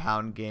ground and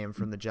pound game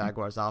from the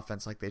Jaguars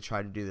offense like they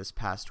tried to do this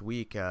past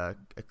week,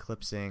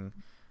 eclipsing,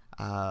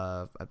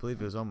 I believe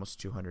it was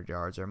almost 200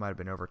 yards, or it might have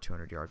been over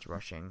 200 yards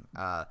rushing.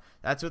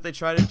 That's what they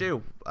try to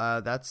do.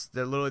 That's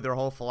literally their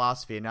whole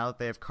philosophy. And now that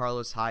they have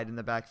Carlos Hyde in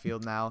the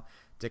backfield now,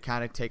 to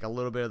kind of take a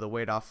little bit of the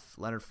weight off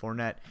Leonard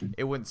Fournette,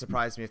 it wouldn't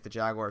surprise me if the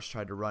Jaguars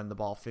tried to run the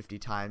ball 50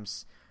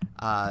 times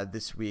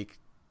this week,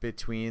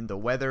 between the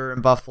weather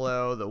in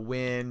Buffalo, the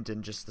wind,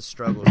 and just the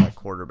struggles at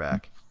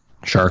quarterback.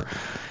 Sure.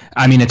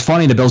 I mean, it's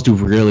funny. The Bills do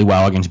really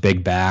well against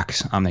big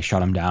backs. They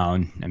shut them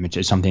down. I mean,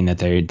 it's something that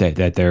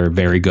they're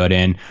very good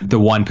in. The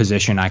one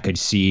position I could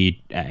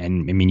see,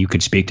 and I mean, you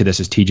could speak to this,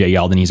 is TJ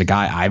Yeldon. He's a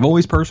guy I've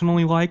always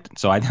personally liked.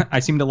 So I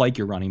seem to like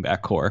your running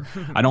back core.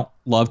 I don't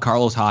love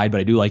Carlos Hyde, but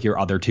I do like your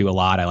other two a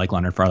lot. I like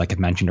Leonard Farr, like I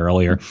mentioned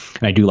earlier,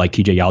 and I do like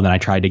TJ Yeldon. I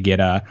tried to get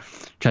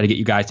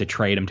you guys to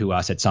trade him to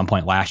us at some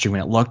point last year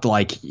when it looked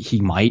like he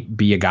might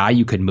be a guy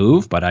you could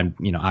move, but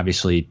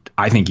obviously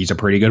I think he's a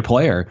pretty good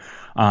player.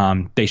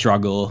 They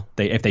struggle.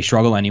 If they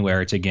struggle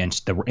anywhere, it's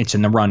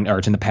in the run, or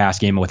it's in the pass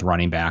game with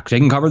running backs. They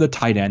can cover the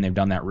tight end. They've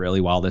done that really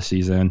well this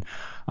season.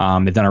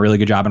 They've done a really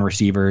good job in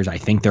receivers. I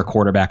think their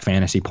quarterback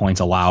fantasy points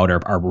allowed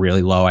are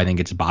really low. I think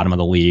it's bottom of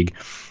the league.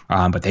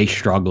 But they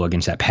struggle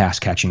against that pass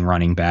catching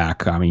running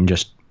back. I mean,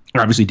 just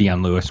obviously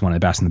Deion Lewis, one of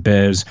the best in the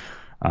biz.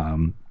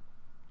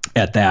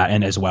 At that,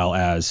 and as well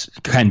as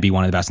can be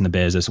one of the best in the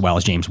biz, as well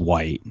as James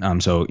White.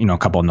 So a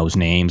couple of those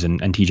names, and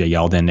TJ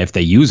Yeldon, if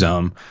they use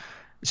them.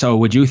 So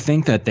would you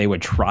think that they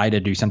would try to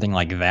do something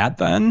like that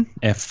then,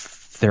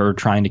 if they're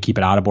trying to keep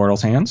it out of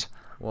Bortles' hands?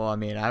 Well, I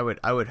mean, I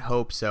would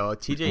hope so.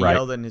 TJ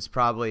Yeldon is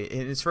probably,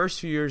 in his first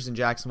few years in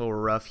Jacksonville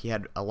were rough. He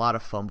had a lot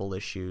of fumble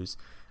issues.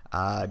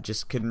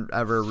 Just couldn't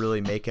ever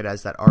really make it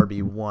as that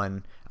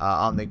RB1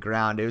 on the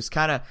ground. He was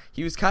kind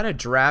of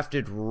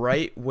drafted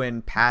right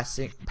when pass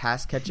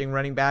catching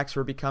running backs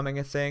were becoming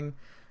a thing.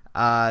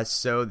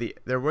 So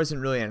there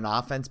wasn't really an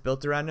offense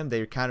built around him.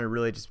 They kind of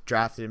really just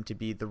drafted him to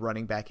be the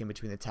running back in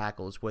between the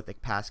tackles with a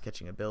pass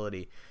catching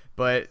ability.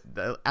 But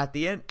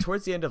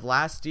towards the end of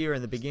last year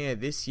and the beginning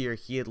of this year,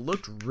 he had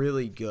looked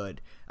really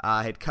good.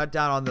 Had cut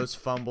down on those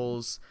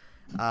fumbles.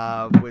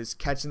 Was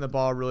catching the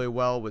ball really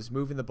well, was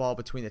moving the ball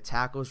between the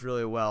tackles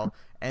really well.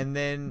 And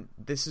then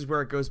this is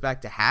where it goes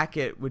back to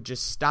Hackett would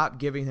just stop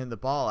giving him the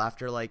ball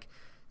after like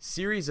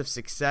series of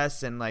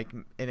success, and like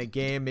in a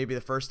game, maybe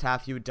the first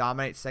half he would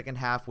dominate, second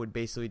half would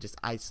basically just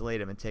isolate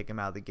him and take him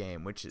out of the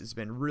game, which has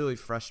been really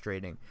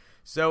frustrating.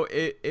 So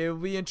it'll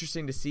be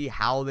interesting to see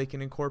how they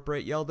can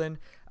incorporate Yeldon.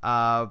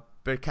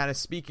 But kind of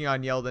speaking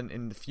on Yeldon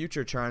in the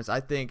future terms, I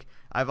think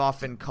I've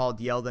often called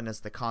Yeldon as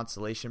the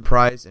consolation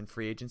prize in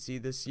free agency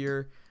this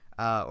year,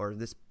 or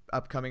this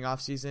upcoming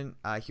offseason,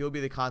 he'll be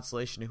the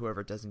consolation to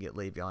whoever doesn't get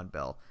Le'Veon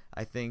Bell.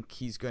 I think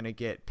he's going to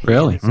get paid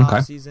this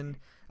offseason.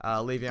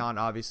 Le'Veon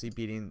obviously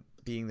being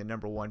the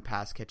number one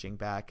pass catching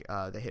back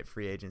that hit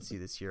free agency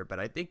this year. But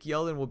I think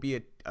Yeldon will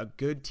be a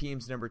good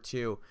team's number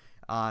 2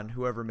 on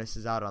whoever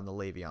misses out on the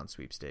Le'Veon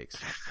sweepstakes.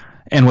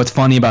 And what's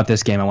funny about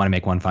this game, I want to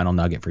make one final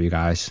nugget for you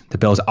guys. The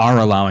Bills are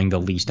allowing the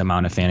least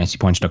amount of fantasy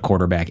points to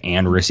quarterback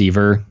and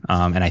receiver.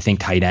 And I think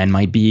tight end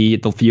might be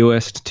the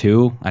fewest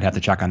too. I'd have to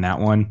check on that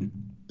one.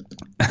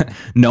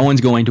 No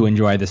one's going to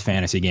enjoy this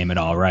fantasy game at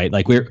all, right?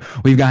 Like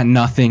we've got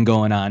nothing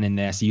going on in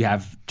this. You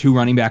have 2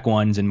 running back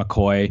ones and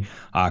McCoy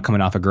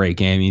coming off a great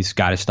game. He's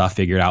got his stuff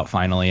figured out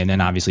finally. And then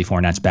obviously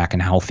Fournette's back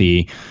and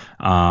healthy,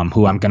 who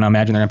I'm going to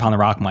imagine they're going to pound the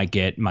rock might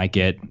get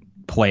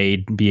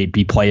played,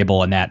 be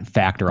playable in that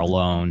factor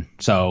alone.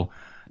 So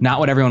not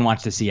what everyone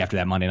wants to see after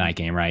that Monday night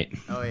game, right?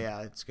 Oh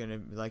yeah, it's gonna,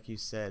 like you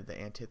said, the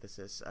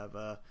antithesis of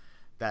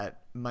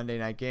that Monday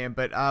night game.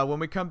 But when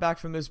we come back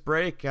from this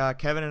break,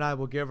 Kevin and I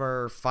will give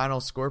our final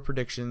score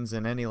predictions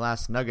and any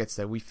last nuggets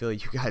that we feel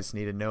you guys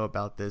need to know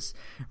about this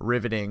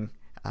riveting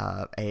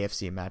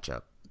AFC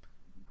matchup.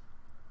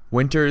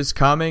 Winter is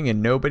coming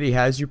and nobody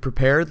has you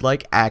prepared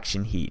like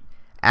Action Heat.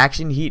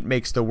 Action Heat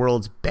makes the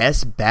world's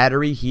best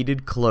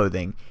battery-heated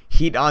clothing.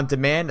 Heat on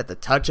demand at the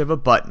touch of a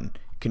button.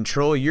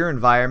 Control your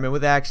environment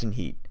with Action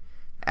Heat.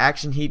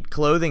 Action Heat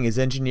clothing is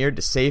engineered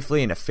to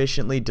safely and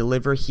efficiently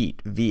deliver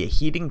heat via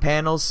heating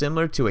panels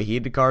similar to a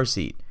heated car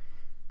seat.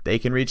 They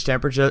can reach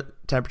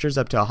temperatures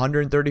up to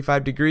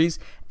 135 degrees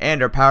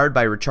and are powered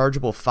by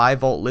rechargeable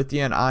 5-volt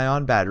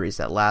lithium-ion batteries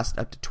that last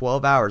up to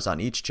 12 hours on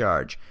each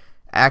charge.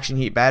 Action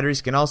Heat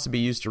batteries can also be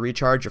used to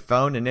recharge your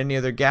phone and any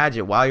other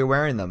gadget while you're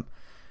wearing them.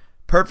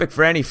 Perfect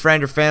for any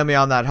friend or family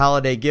on that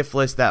holiday gift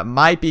list that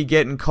might be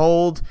getting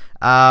cold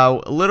a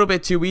little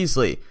bit too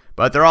easily.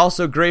 But they're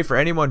also great for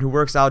anyone who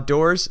works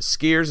outdoors,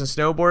 skiers and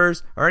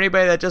snowboarders, or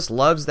anybody that just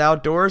loves the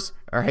outdoors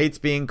or hates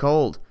being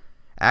cold.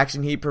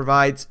 Action Heat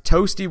provides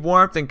toasty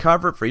warmth and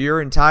comfort for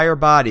your entire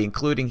body,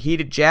 including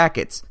heated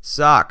jackets,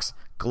 socks,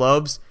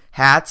 gloves,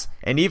 hats,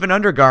 and even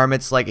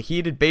undergarments like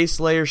heated base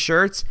layer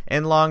shirts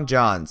and long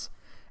johns.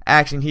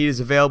 Action Heat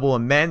is available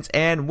in men's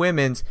and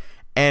women's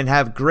and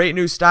have great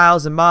new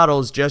styles and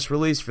models just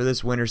released for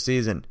this winter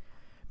season.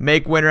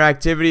 Make winter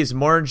activities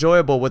more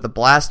enjoyable with a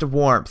blast of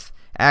warmth.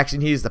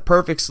 Action Heat is the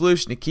perfect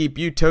solution to keep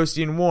you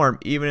toasty and warm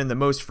even in the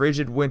most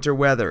frigid winter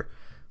weather.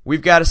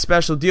 We've got a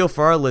special deal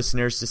for our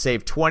listeners to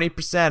save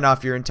 20%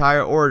 off your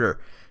entire order.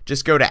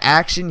 Just go to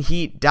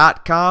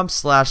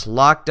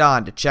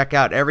actionheat.com/lockedon to check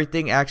out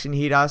everything Action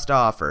Heat has to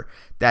offer.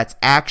 That's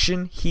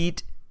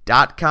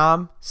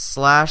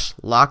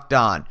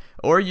actionheat.com/lockedon.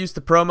 Or use the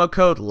promo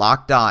code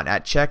LOCKEDON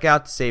at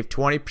checkout to save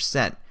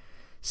 20%.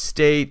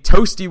 Stay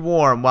toasty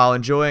warm while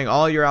enjoying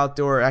all your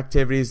outdoor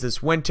activities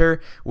this winter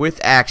with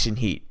Action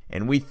Heat.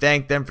 And we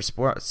thank them for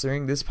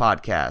sponsoring this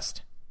podcast.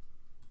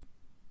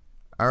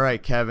 All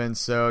right, Kevin,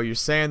 so you're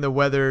saying the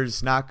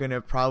weather's not going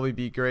to probably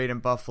be great in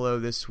Buffalo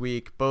this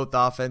week. Both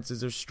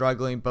offenses are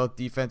struggling. Both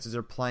defenses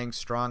are playing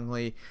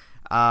strongly.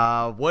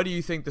 What do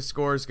you think the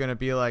score is going to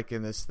be like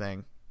in this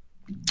thing?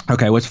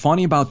 Okay, what's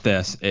funny about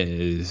this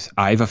is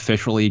I've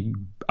officially,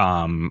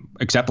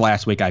 except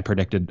last week I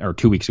predicted, or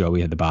 2 weeks ago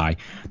we had the bye,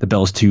 the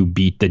Bills to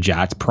beat the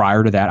Jets.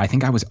 Prior to that, I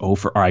think I went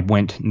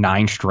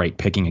 9 straight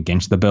picking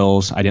against the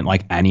Bills. I didn't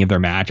like any of their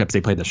matchups.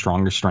 They played the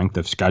strongest strength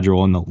of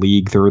schedule in the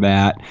league through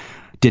that.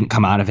 Didn't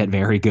come out of it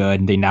very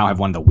good. They now have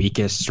one of the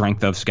weakest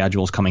strength of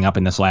schedules coming up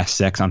in this last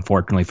 6.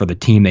 Unfortunately for the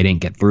team, they didn't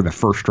get through the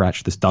first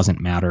stretch. This doesn't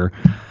matter.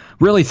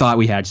 Really thought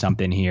we had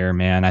something here,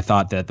 man. I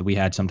thought that we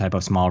had some type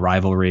of small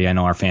rivalry. I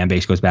know our fan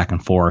base goes back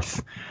and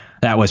forth.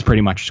 That was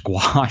pretty much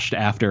squashed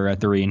after a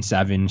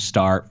 3-7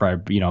 start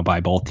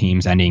by both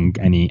teams, ending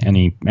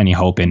any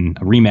hope in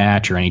a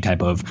rematch or any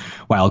type of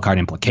wild card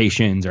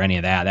implications or any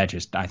of that. That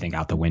just, I think,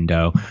 out the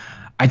window.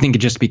 I think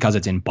just because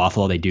it's in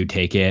Buffalo, they do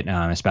take it,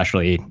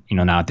 especially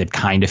now that they've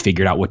kind of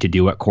figured out what to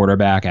do at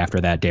quarterback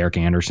after that Derek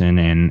Anderson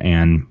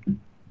and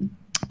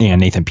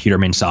Nathan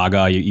Peterman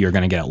saga. You're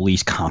going to get at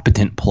least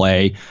competent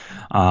play.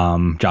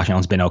 Josh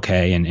Allen's been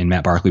okay, and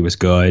Matt Barkley was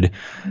good.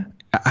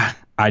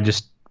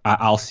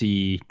 I'll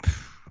see.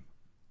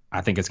 I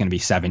think it's going to be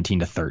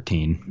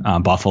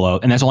 17-13 Buffalo,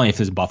 and that's only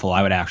if it's Buffalo.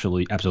 I would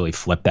actually absolutely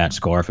flip that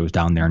score if it was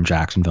down there in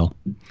Jacksonville.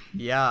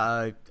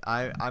 Yeah,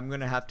 I'm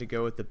going to have to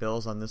go with the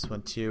Bills on this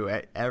one too.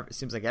 It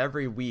seems like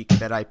every week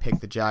that I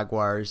pick the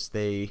Jaguars,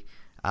 they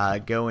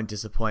go and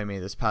disappoint me.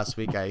 This past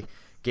week, I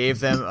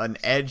gave them an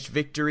edged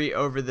victory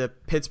over the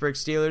Pittsburgh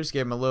Steelers,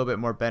 gave them a little bit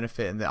more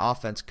benefit in the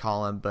offense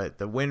column, but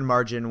the win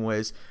margin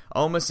was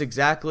almost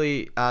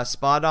exactly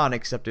spot on,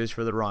 except it was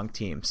for the wrong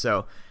team.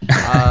 So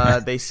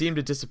they seem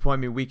to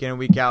disappoint me week in and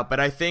week out, but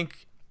I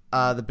think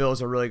the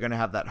Bills are really going to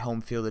have that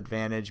home field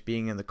advantage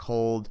being in the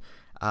cold.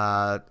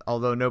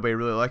 Although nobody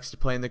really likes to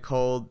play in the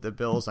cold, the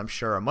Bills, I'm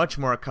sure, are much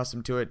more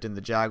accustomed to it than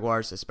the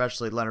Jaguars,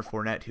 especially Leonard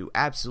Fournette, who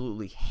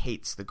absolutely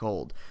hates the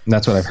cold.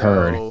 That's what I've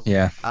heard.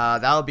 Yeah.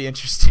 That'll be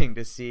interesting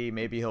to see.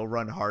 Maybe he'll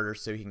run harder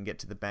so he can get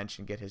to the bench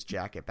and get his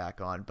jacket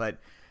back on. But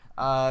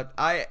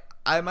my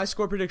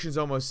score prediction is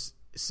almost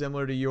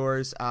similar to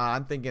yours.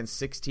 I'm thinking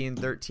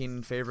 16-13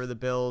 in favor of the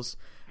Bills.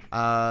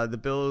 The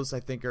Bills, I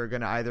think, are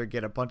going to either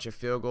get a bunch of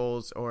field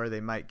goals or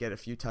they might get a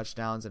few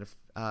touchdowns and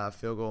a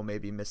field goal,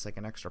 maybe miss like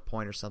an extra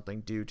point or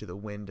something due to the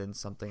wind and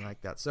something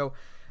like that. So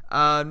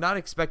not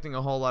expecting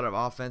a whole lot of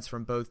offense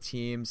from both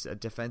teams, a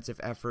defensive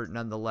effort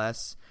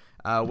nonetheless,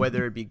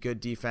 whether it be good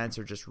defense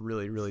or just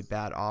really, really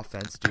bad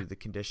offense due to the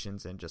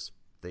conditions and just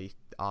the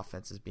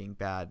offense is being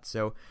bad.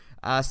 So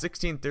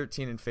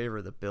 16-13 in favor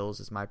of the Bills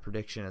is my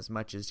prediction, as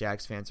much as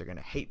Jags fans are going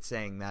to hate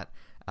saying that.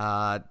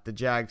 The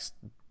Jags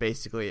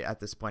basically at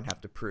this point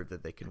have to prove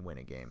that they can win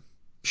a game.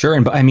 Sure,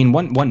 and I mean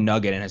one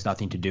nugget, and it has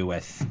nothing to do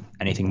with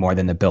anything more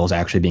than the Bills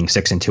actually being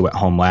 6-2 at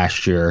home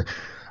last year.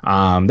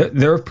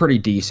 They're a pretty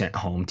decent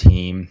home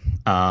team.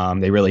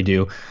 They really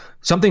do.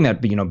 Something that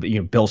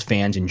Bills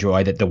fans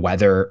enjoy, that the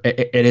weather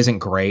it isn't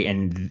great,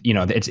 and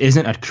it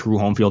isn't a true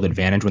home field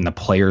advantage when the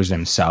players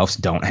themselves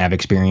don't have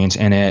experience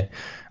in it.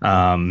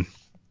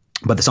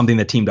 But something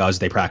the team does,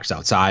 they practice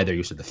outside. They're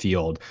used to the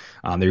field.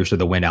 They're used to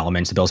the wind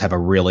elements. The Bills have a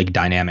really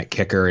dynamic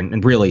kicker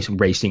and really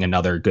racing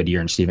another good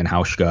year in Steven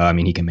Hauschka. I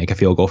mean, he can make a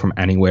field goal from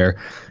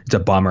anywhere. It's a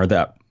bummer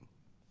that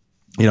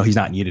he's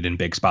not needed in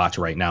big spots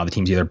right now. The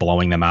team's either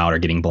blowing them out or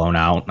getting blown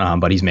out.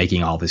 But he's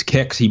making all of his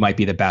kicks. He might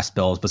be the best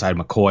Bills beside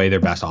McCoy, their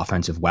best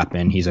offensive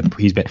weapon. He's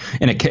been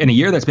in a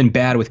year that's been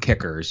bad with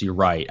kickers. You're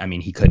right. I mean,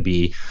 he could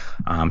be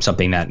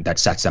something that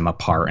sets them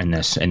apart in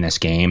this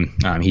game.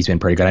 He's been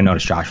pretty good. I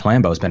noticed Josh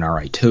Lambo's been all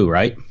right too,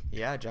 right?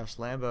 Yeah, Josh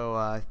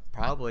Lambo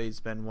probably has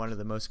been one of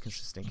the most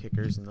consistent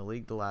kickers in the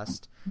league the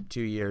last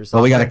 2 years.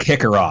 Well, we got a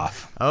kicker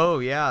off. Oh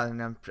yeah,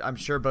 and I'm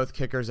sure both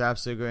kickers are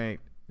absolutely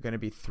going to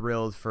be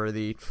thrilled for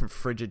the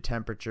frigid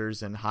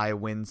temperatures and high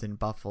winds in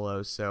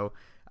Buffalo. So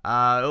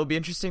it'll be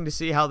interesting to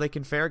see how they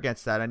can fare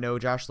against that. I know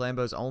Josh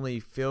Lambo's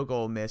only field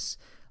goal miss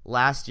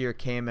last year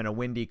came in a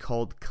windy,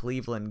 cold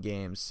Cleveland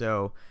game.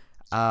 So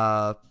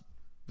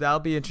that'll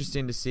be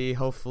interesting to see.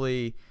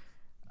 Hopefully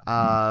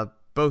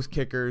both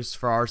kickers,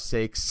 for our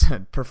sakes,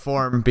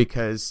 perform,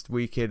 because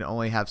we can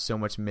only have so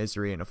much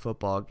misery in a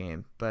football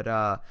game. But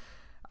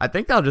I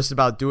think that'll just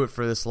about do it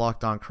for this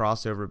Locked On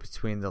crossover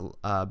between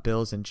the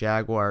Bills and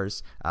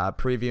Jaguars,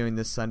 previewing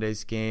this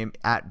Sunday's game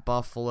at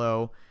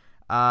Buffalo.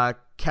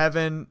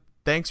 Kevin,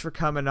 thanks for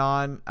coming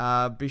on.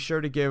 Be sure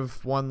to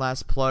give one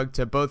last plug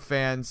to both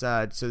fans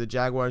so the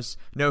Jaguars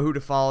know who to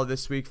follow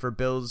this week for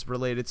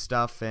Bills-related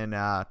stuff, and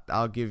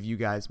I'll give you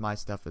guys my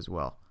stuff as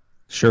well.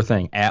 Sure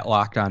thing. At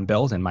Locked On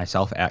Bills, and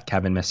myself at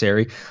Kevin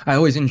Masseri. I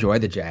always enjoy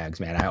the Jags,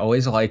 man. I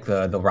always like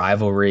the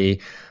rivalry.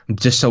 I'm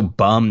just so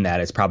bummed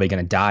that it's probably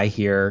going to die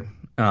here.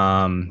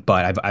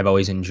 But I've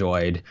always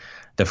enjoyed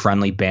the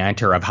friendly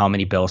banter of how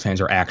many Bills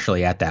fans are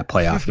actually at that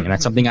playoff game.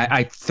 That's something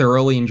I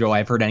thoroughly enjoy.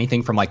 I've heard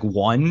anything from like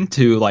 1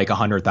 to like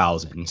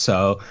 100,000.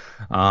 So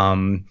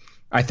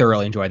I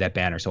thoroughly enjoy that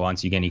banter. So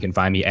once again, you can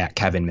find me at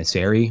Kevin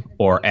Masseri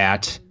or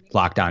at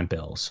Locked On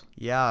Bills.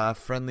 Yeah,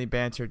 friendly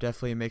banter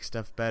definitely makes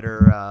stuff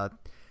better.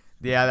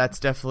 Yeah, that's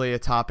definitely a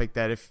topic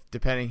that, if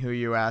depending who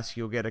you ask,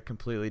 you'll get a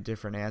completely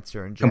different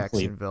answer in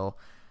Jacksonville.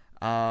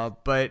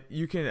 But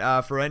you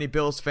can, for any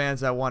Bills fans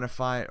that want to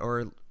find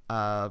or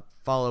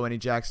follow any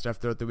Jack stuff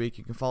throughout the week,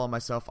 you can follow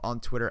myself on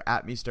Twitter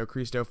at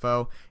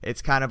MistoCristofo.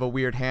 It's kind of a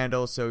weird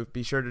handle, so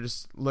be sure to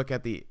just look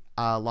at the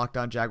Locked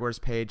On Jaguars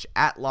page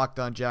at Locked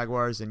On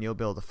Jaguars, and you'll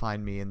be able to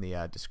find me in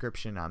the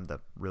description. I'm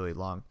the really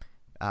long,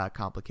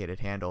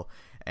 complicated handle.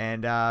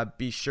 And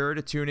be sure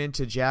to tune in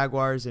to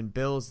Jaguars and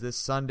Bills this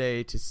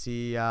Sunday to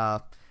see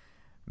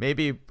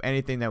maybe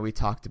anything that we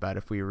talked about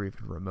if we were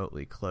even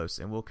remotely close.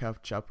 And we'll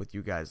catch up with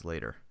you guys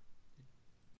later.